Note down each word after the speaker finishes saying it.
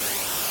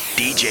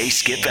DJ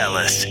Skip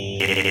Ellis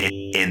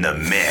in the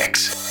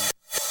mix.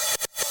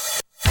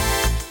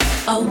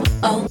 Oh,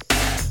 oh.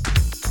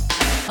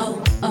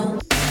 Oh, oh.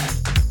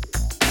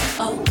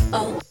 Oh,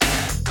 oh.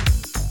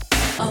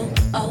 Oh,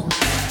 oh.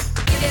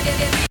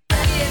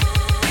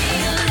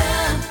 Real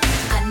love.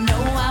 I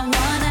know I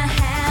wanna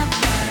have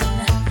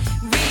one.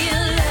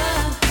 Real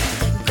love.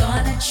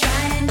 Gonna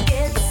try and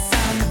get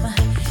some.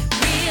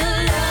 Real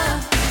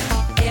love.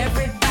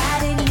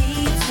 Everybody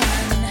needs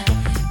one.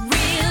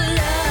 Real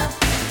love.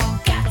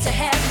 Got to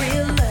have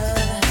real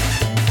love.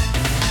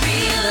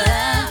 Real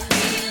love.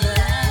 Real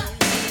love.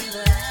 Real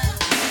love.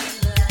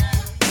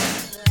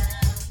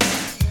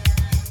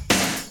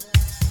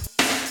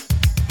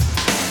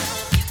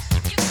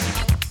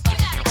 You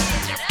gotta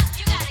give it up.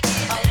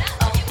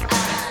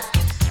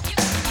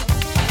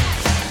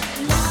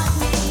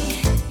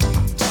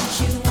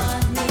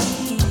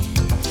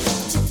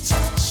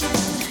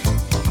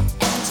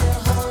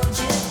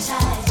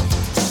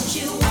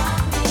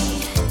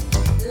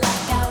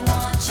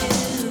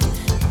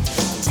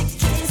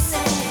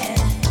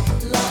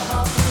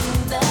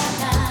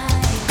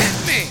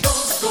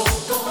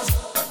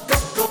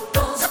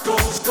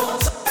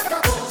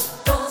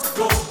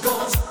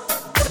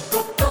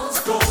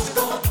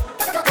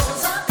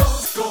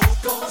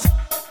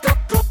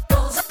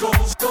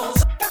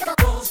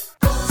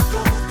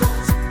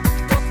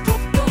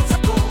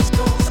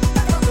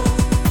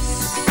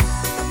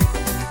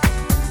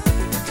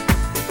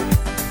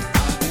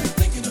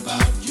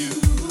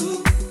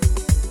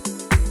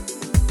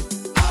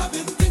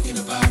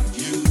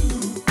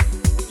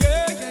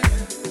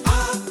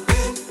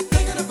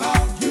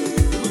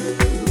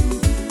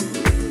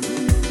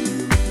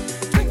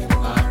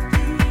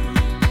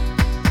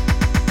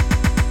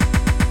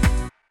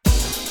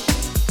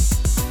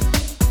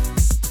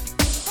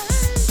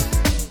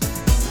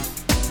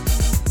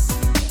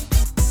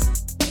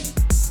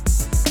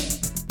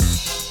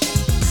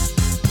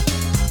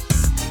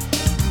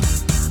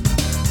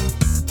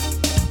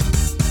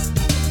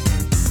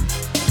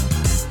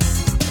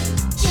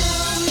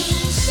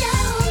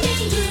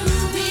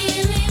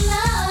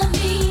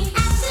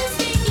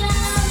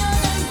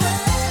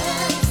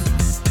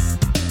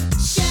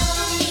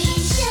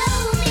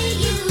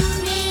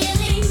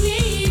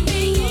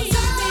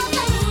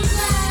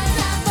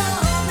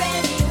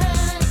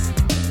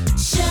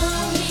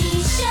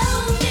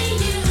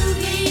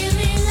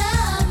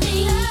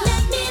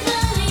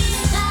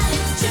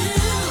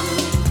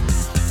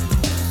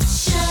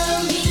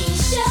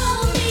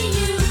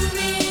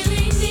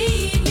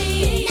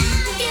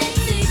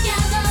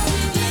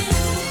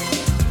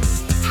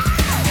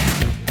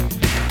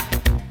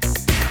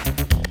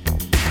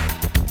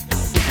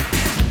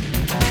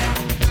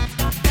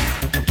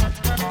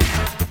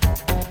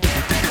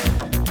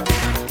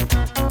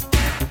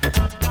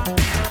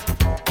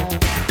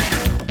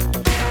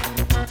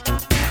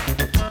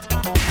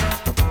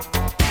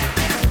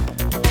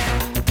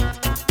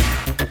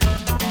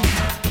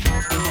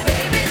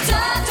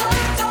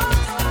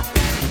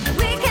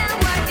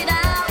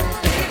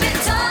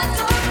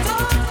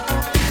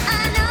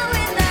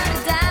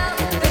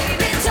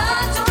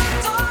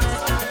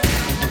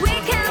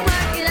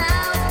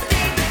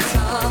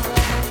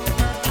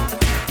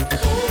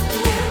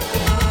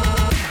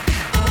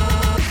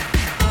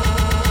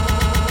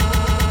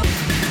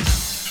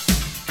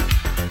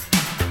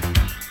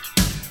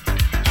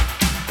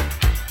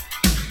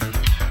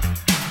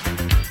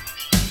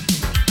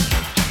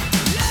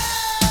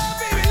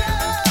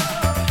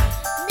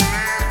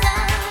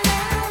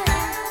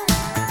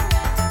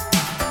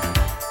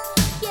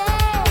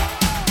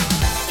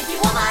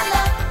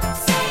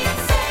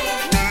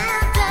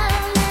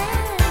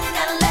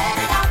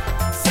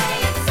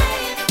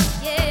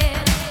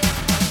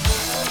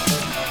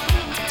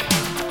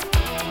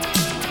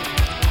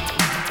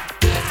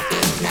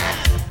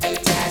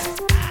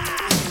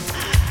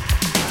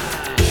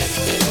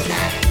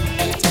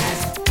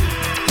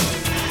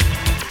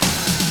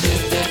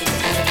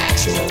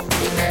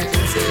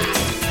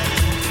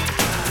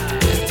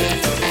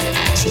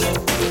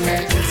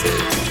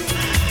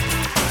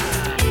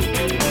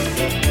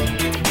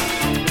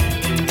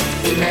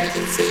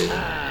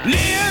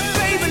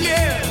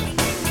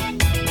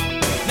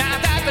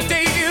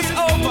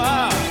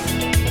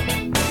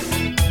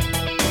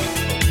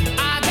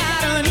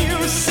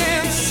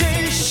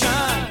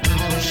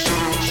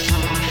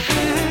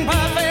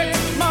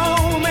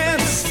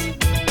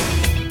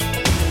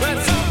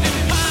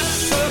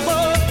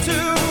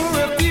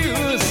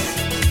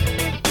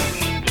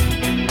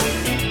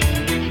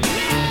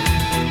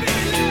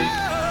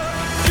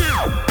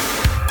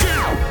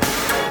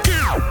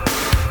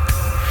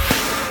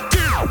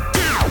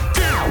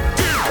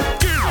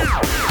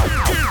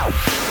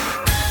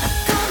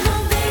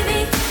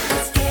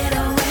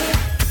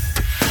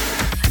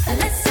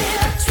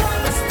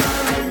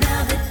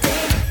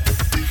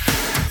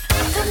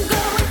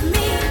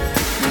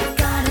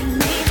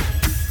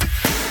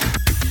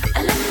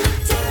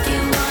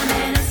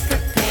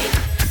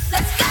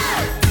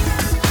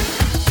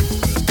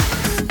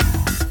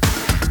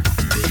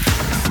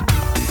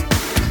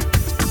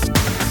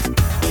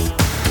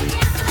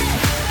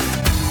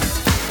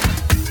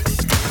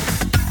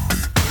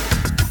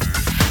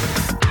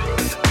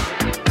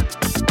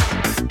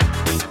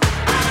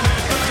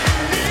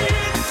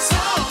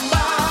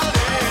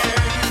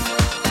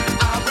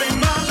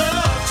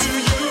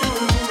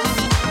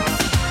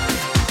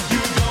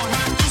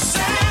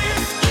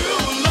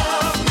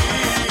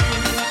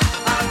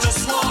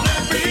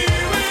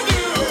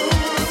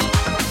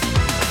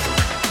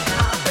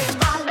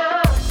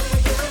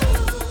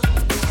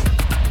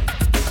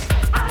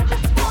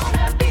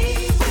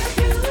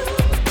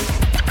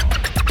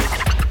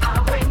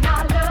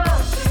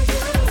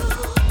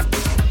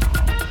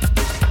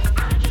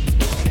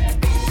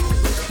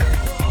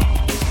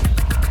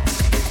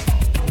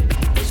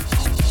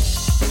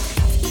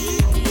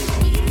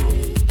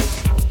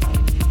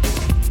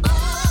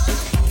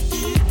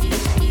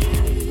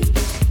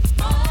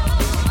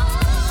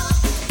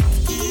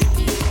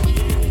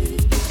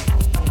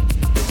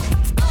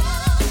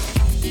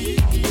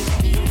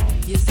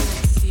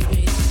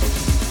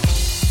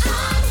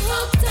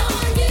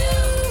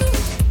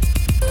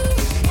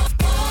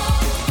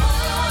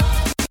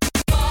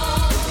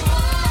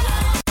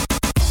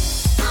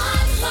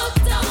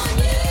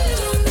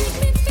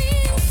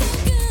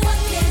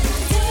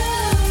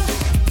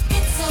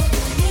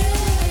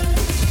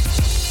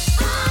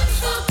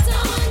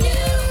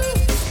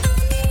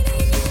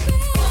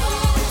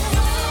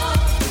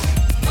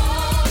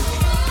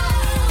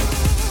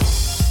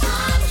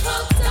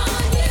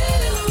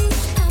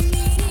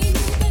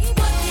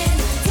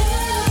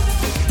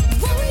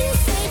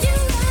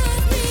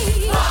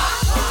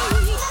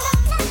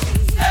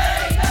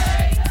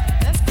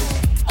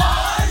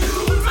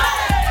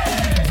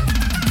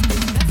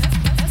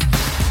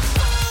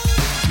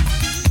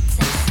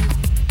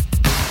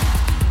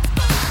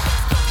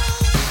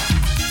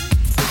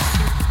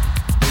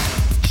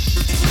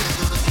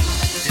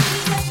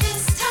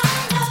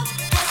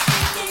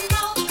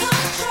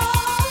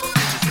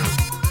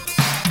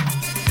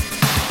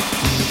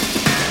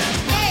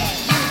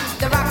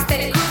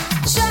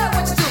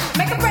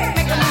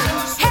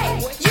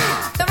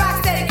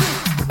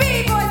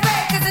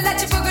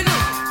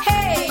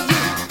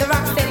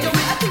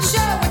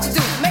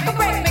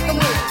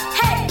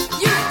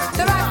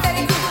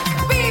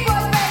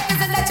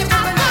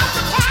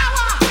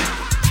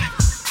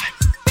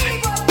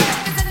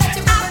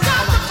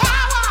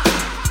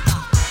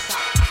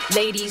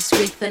 Ladies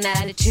with an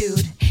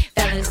attitude,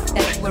 fellas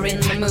that were in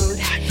the mood.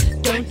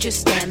 Don't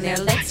just stand there,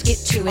 let's get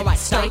to it.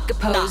 Strike a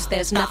pose,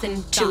 there's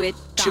nothing to it.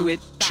 To it,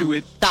 to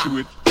it, to it, to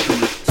it.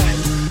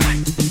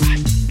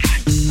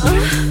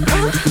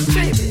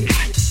 Baby. Baby.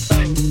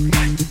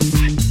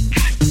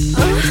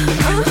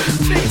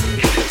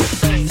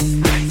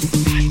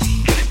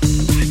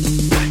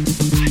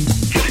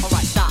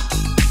 Alright, stop.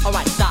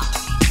 Alright, stop.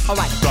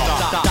 Alright, stop.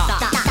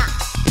 Stop.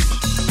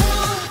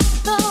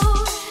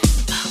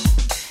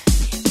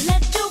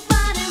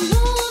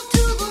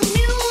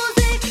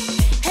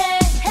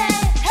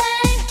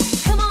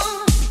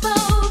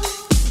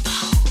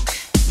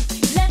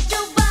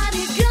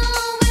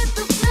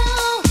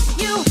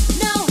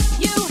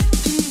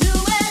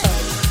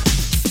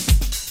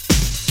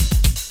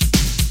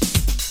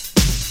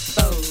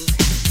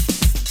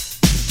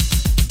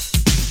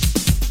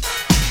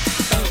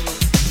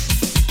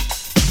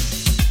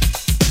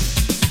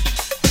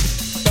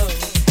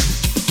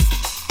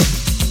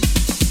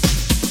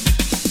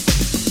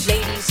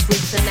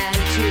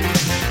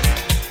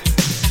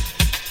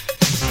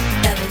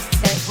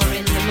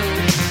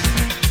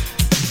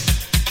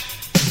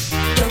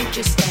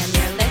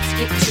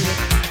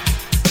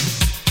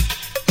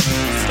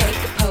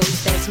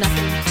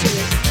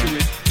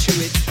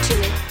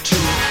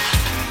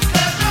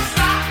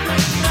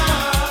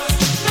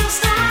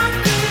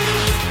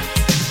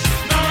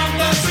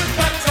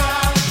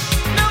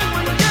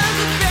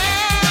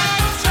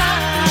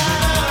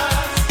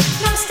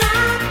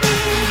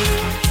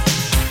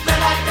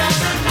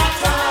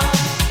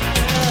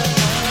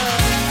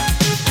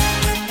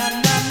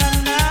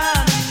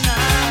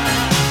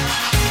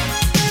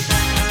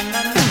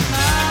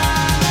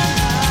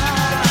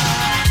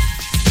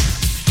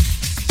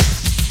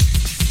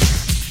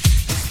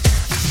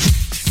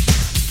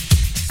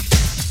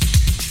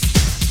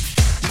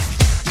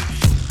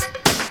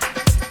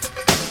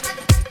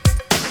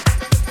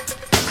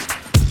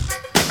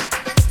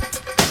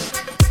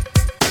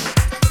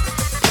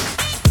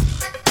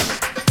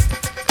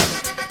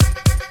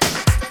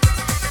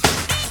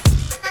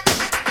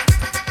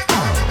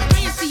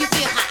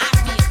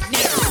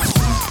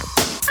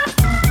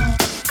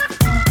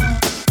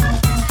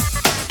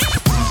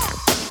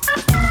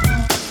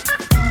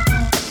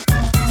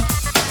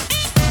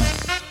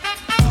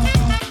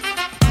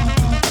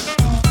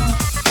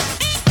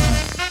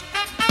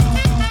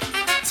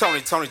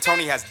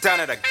 Tony has done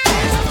it again.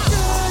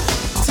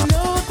 To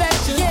know that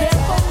you're there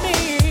for me.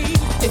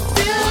 It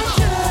feels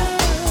good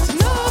to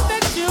know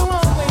that you're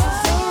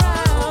always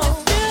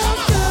around. It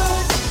feels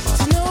good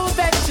to know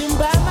that you're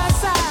by my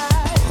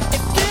side.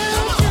 It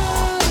feels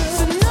good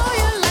to know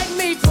you like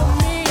me for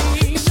me.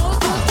 It's so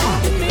good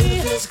to me.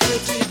 It feels good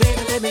to you,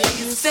 baby. Let me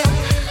hear you say.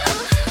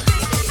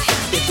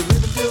 If the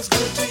rhythm feels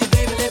good to you,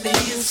 baby, let me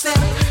hear you say.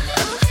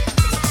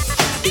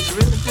 If the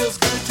rhythm feels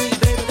good to you,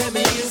 baby, let me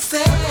hear you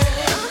say.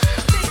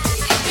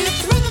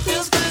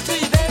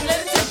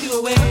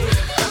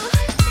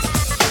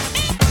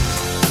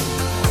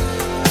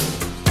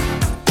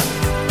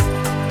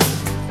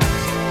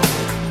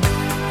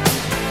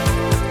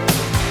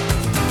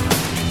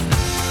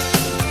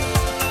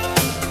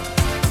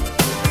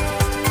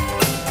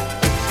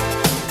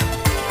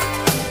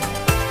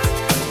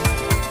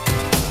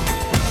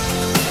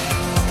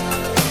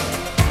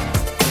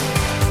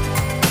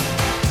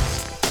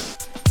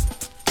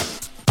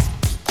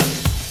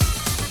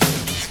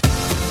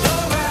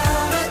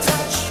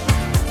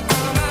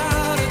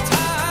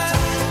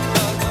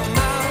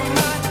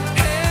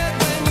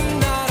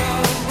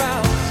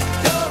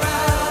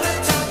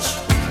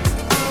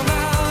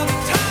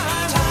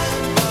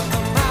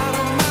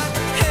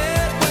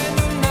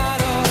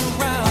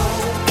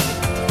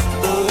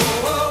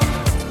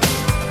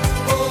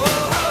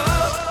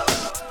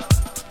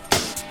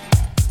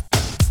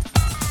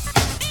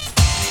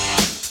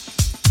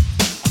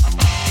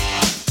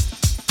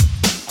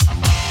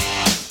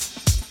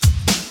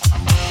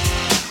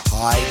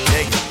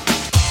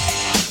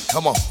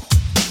 Come on.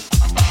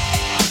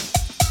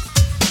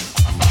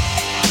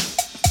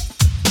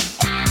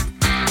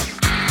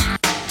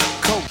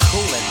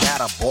 Cool and at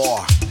a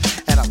bar,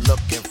 and I'm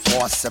looking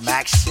for some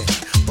action.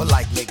 But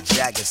like Mick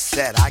Jagger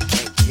said, I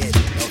can't get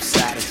no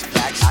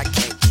satisfaction. I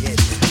can't get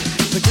it.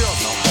 The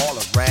girls are all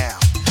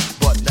around,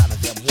 but none of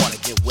them wanna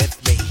get with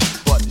me.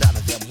 But none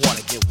of them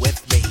wanna get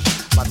with me.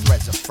 My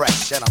threads are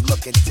fresh, and I'm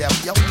looking deaf.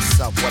 Yo, what's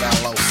up with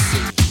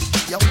LOC?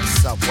 Yo,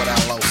 what's up with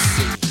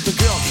LOC? The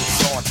girls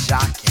is all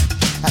jocking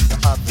at the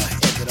other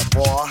end of the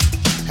bar,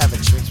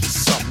 having drinks with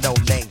some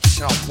no-name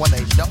chump when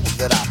they know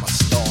that I'm a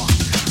star.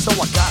 So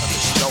I got him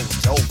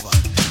strolled over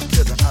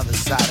to the other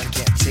side of the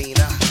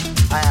cantina.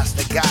 I asked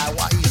the guy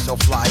why you so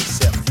fly. He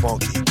said,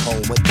 "Funky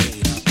Cold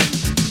Medina."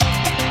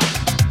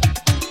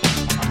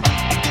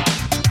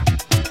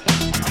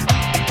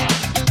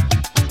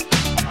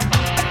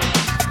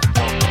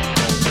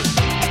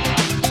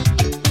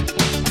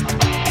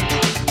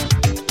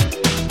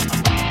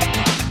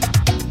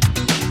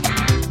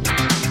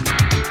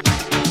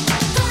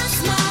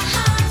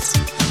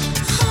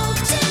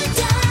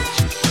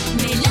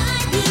 May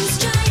lightning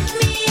strike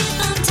me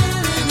if I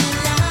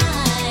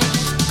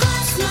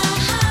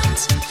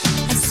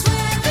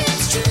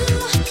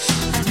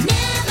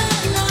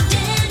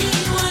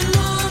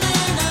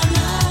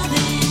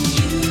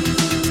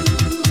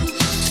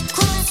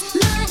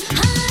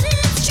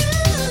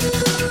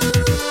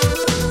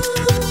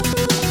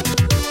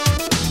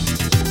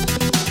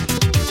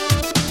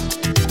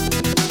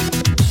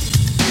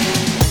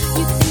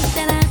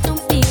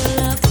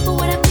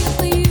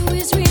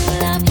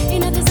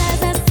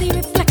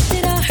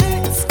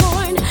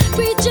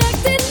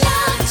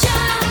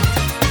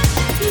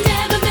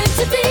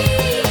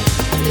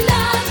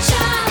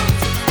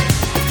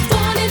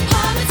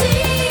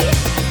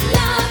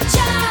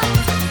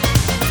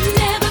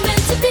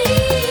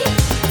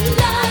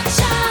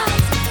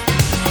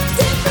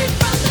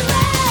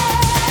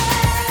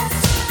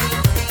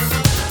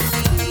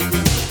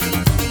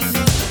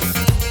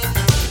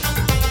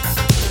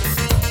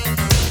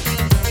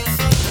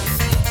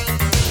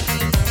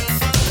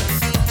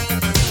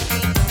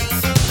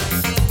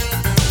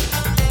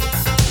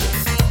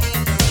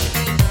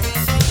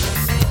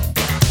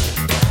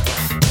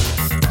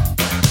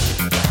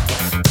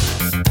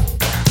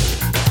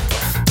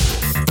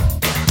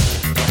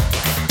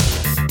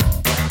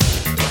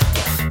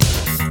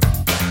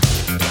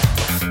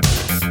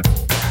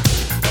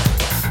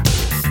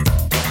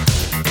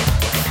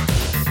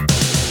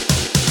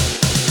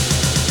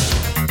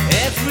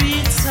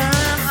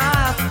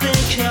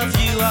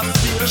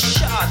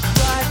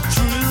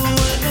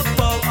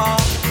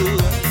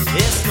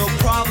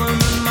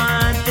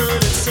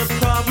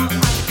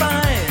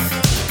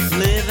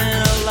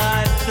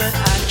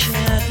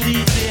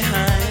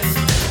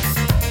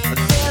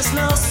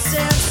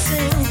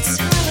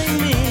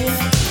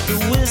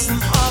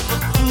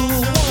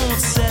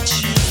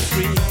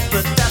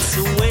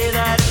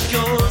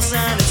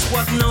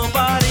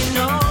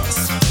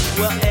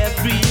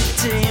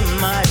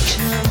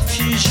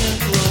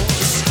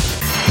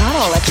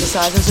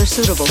exercises are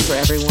suitable for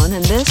everyone,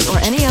 and this or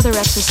any other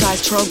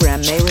exercise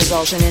program may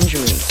result in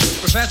injury.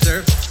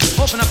 Professor,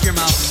 open up your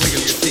mouth and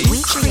wiggle your teeth.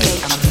 We create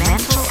a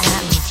mental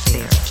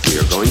atmosphere. We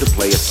are going to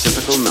play a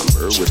typical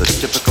number with a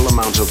typical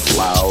amount of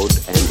loud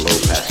and low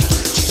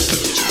passages.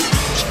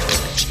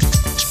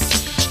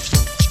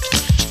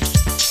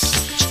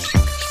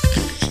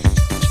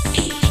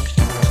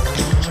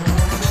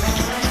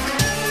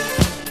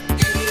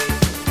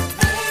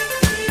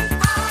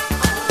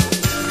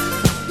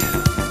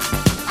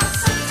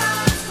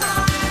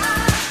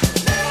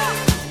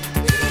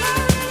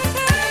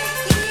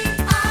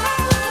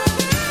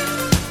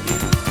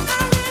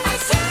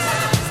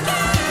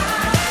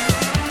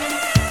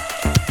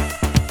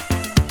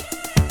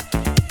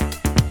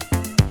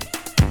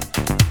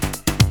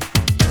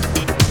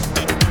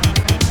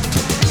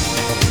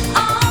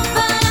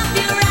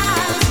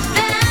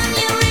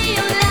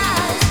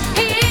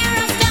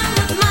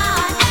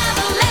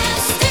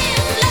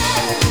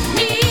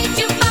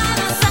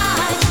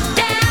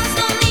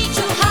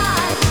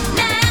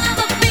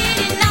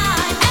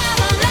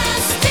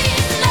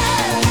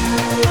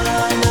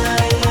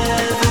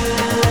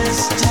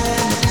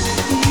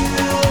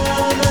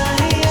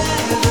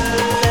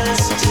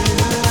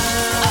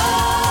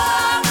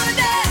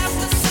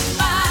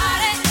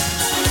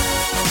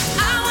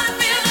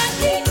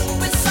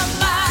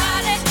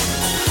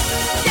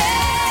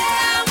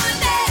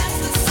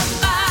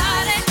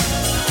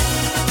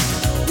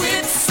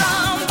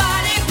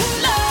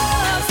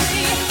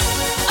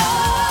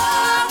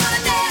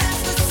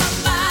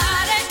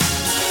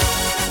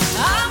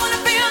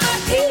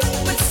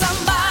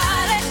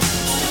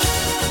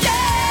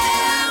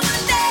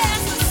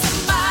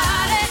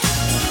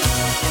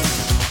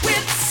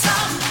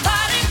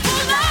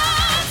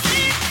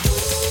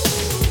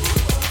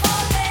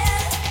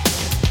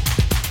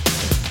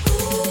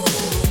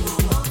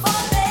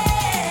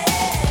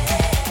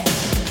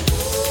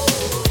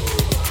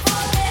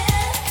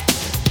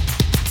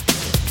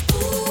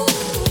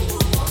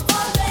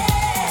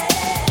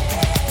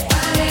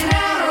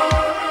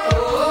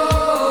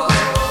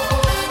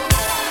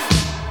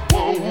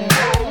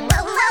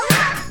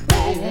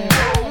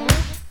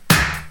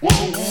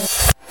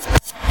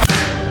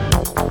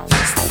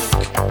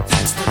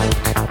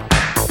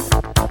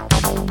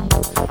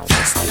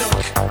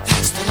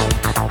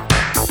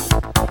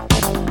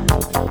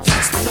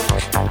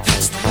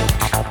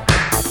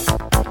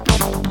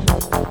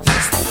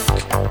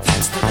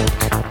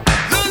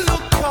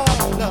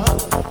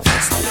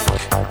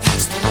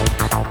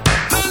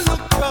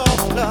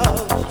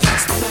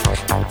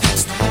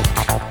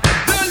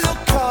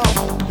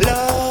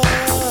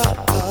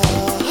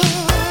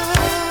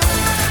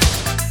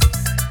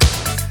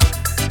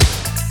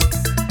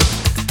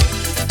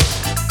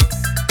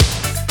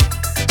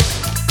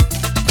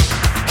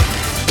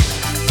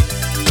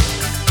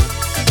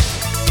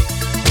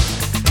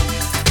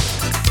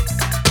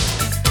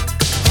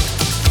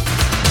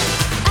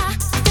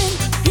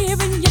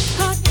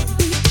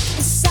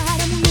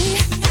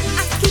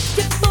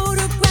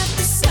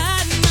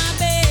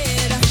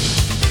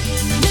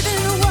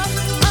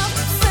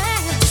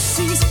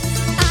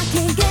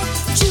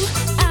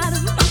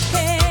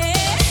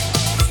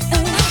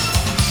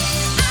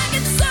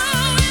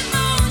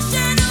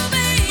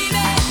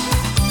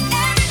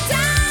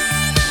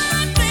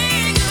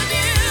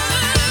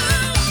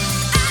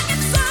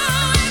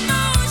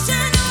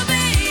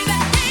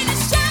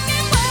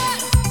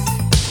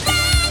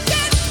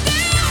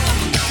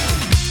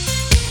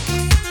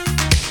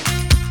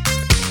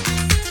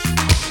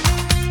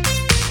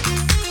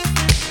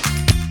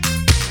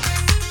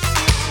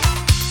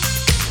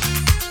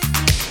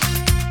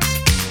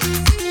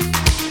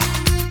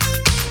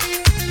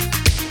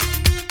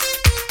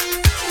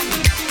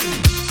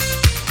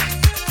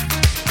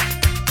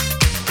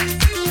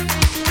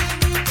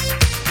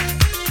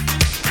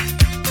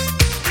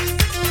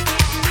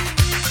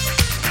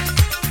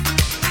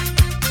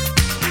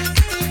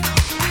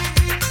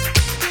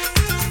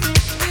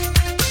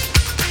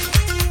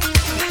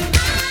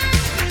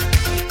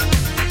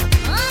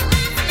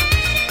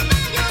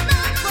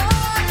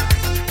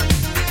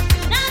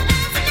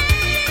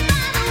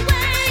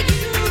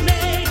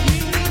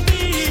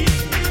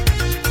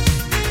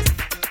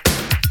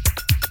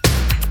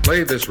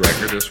 Play this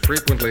record as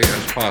frequently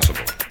as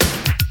possible.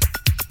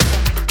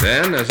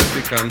 Then, as it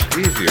becomes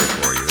easier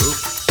for you,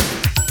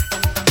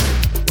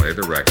 play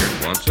the record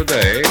once a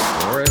day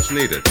or as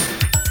needed.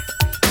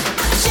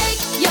 Shake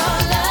your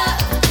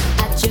love,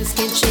 I just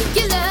can't shake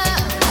your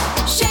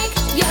love. Shake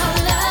your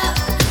love,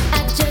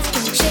 I just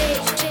can't shake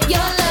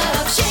your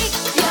love. Shake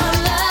your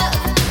love,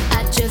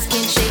 I just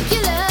can't shake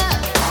your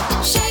love.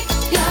 Shake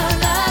your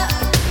love,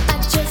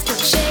 I just can't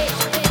shake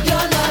your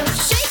love.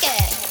 Shake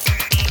it.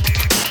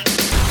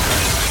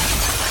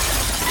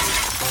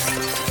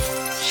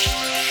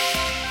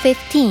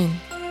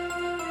 15.